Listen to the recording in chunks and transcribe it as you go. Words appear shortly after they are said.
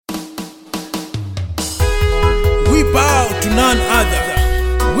none other.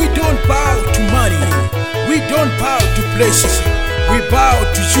 We don't bow to money, we don't bow to pleasure. We bow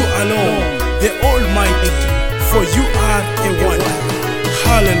to you alone, the Almighty, for you are a wonder.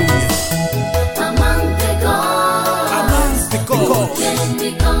 Hallelujah. Among the gods, who can be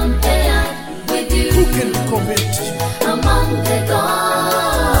compared with you? Who can be compared to you? Among the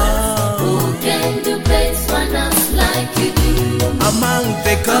gods, who can do great wonders like you do? Among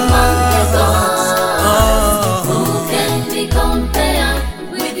the Among the gods, gods, who can be compared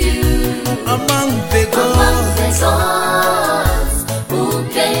with you? among the Among the gods, gods, who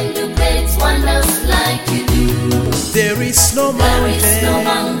can do great wonders like you do? there is no There is no mountain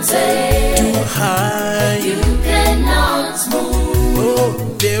mountain too high. you cannot move. Oh,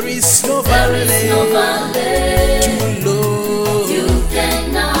 there is no There is no valley valley too low. you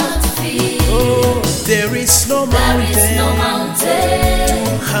cannot feel. Oh, there is no There is no mountain mountain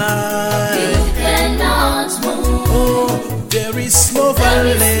too high. you cannot move. Oh, there is no There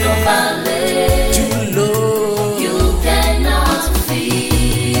is no valley valley too low. you cannot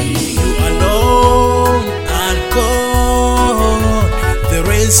feel. You alone are God. The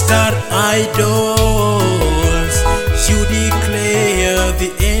rest are idols. You declare the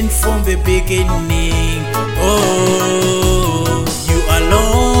end from the beginning. Oh, you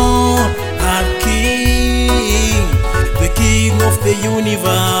alone are King, the King of the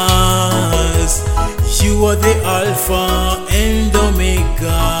universe. You are the Alpha and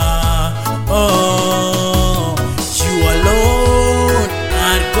Omega. Oh, you alone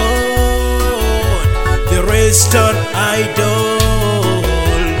are God. The rest are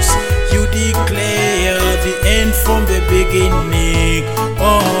idols. You declare the end from the beginning.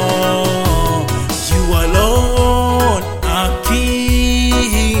 Oh, you alone are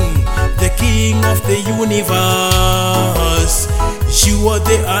King, the King of the universe. You are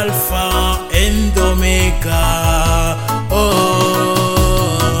the Alpha and Omega.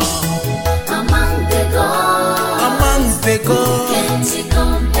 Oh, Among the gods, among the who gods, can be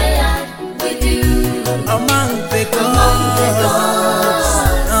compared with you? among the Among the gods, gods,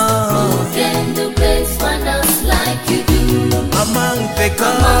 who can do great wonders like you do? among the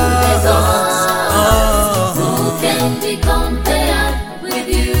Among the gods, gods, who can be compared with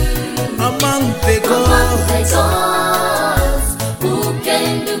you? among the Among the gods. gods, who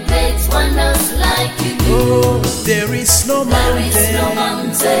can do great wonders like you do? Oh, there is no There is no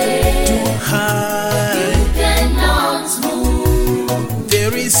mountain too mountain high. you cannot move.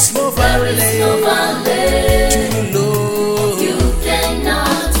 There is no There is no valley valley too low. you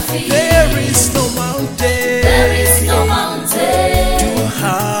cannot feel. There is no There is no mountain mountain too you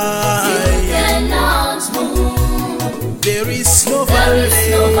high. cannot move. There is no There is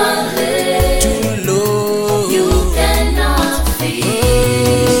no valley valley too low. you cannot feel.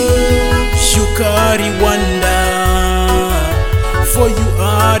 You carry wonder, for you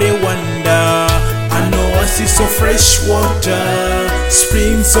are a wonder. An oasis of fresh water,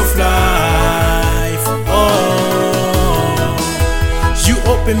 springs of life. Oh, you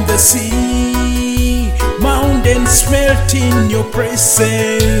open the sea, mountains melt in your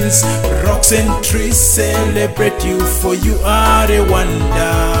presence. Rocks and trees celebrate you, for you are a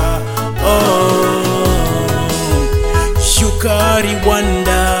wonder. Oh, you carry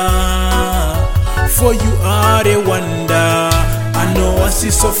wonder, for you are a wonder. An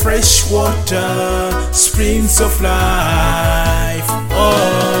oasis of fresh water, springs of life.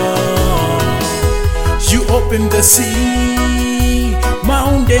 Oh, you open the sea,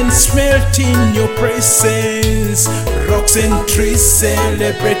 mountains melt in your presence. Rocks and trees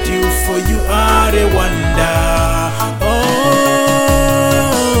celebrate you, for you are a wonder. Oh,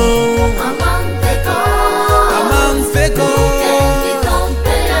 Among the gods, among the who can be gods,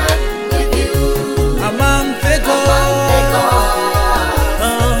 compared with you? among the Among the gods,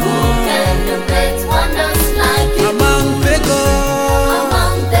 gods, who can do great wonders like you? among the gods,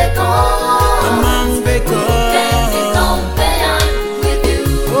 Among the gods, among the can be gods. compared with you?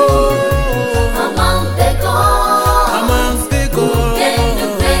 Oh, Among the gods, among the can do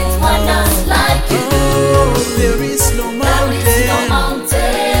gods. great wonders like you? Oh, there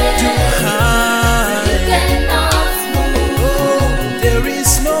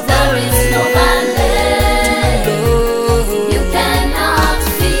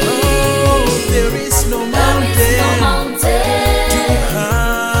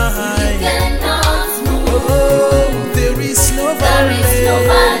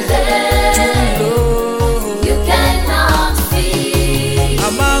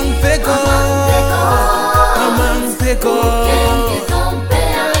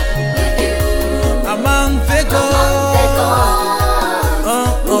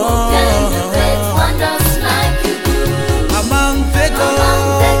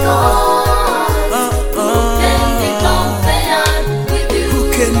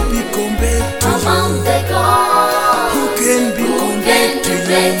among the gods. Who can be Who can compared to do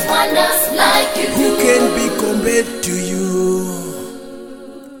great you? wonders like you Who do? can be compared to you?